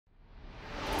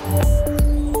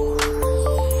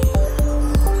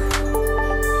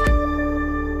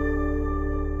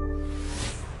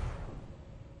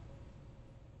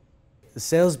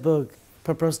Salesbook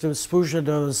po prostu służy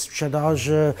do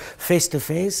sprzedaży face to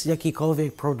face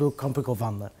jakikolwiek produkt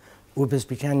komplikowany.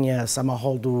 Ubezpieczenie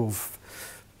samochodów,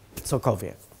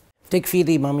 cokolwiek. W tej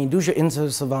chwili mamy dużo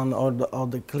zainteresowanych od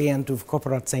klientów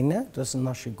korporacyjnych, to są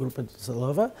nasze grupy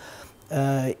celowe.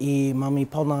 I mamy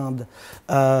ponad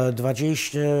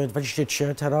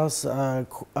 23 teraz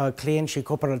klienci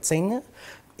korporacyjnych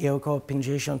i około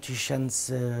 50 000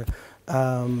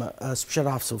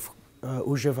 sprzedawców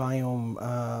używają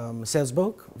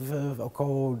Salesbook w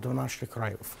około 12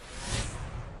 krajów.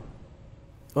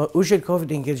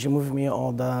 Użytkownik, kiedy mówimy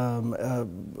o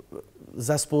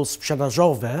zespół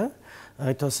sprzedażowy,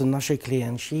 to są nasi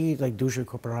klienci, duże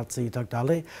korporacje i tak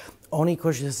dalej. Oni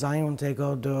korzystają z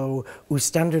tego do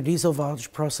ustandaryzować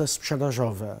proces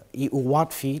sprzedażowy i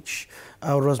ułatwić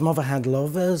rozmowy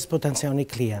handlowe z potencjalnym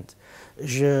klientem,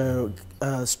 że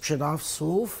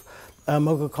sprzedawców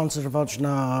mogą koncentrować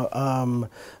na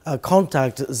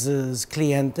kontakt z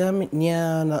klientem,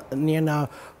 nie na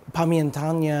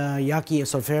pamiętanie, jaki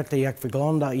jest oferta, jak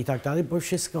wygląda i tak dalej, bo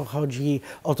wszystko chodzi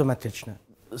automatycznie.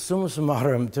 Summa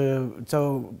summarum,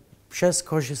 to przez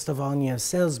korzystanie z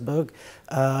Salesbook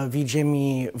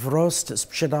widzimy wzrost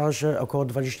sprzedaży około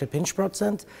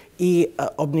 25% i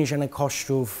obniżenie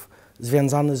kosztów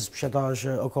związanych z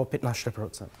sprzedażą około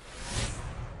 15%.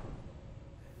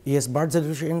 Jest bardzo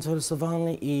duże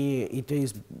zainteresowanie i to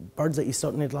jest bardzo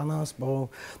istotne dla nas, bo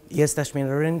jesteśmy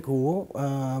na rynku,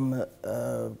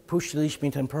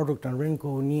 puściliśmy ten produkt na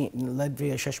rynku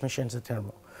ledwie 6 miesięcy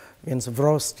temu. Więc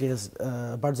wzrost jest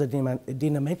bardzo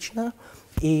dynamiczny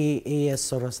i jest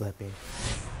coraz lepiej.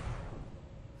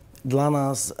 Dla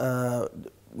nas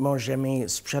możemy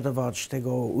sprzedawać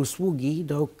tego usługi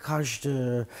do każdego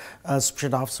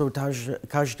sprzedawcy,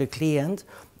 każdy klient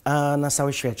na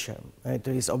całym świecie.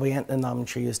 To jest obojętne nam,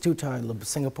 czy jest tutaj lub w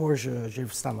Singapurze, czy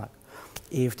w Stanach.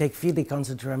 I w tej chwili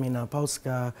koncentrujemy na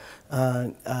Polskę,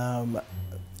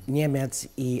 Niemiec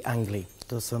i Anglii.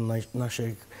 To są nasze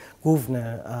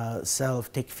główne cele w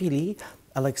tej chwili,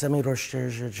 ale chcemy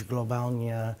rozszerzyć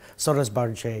globalnie coraz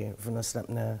bardziej w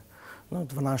następne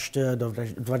 12 do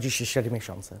 24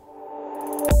 miesiące.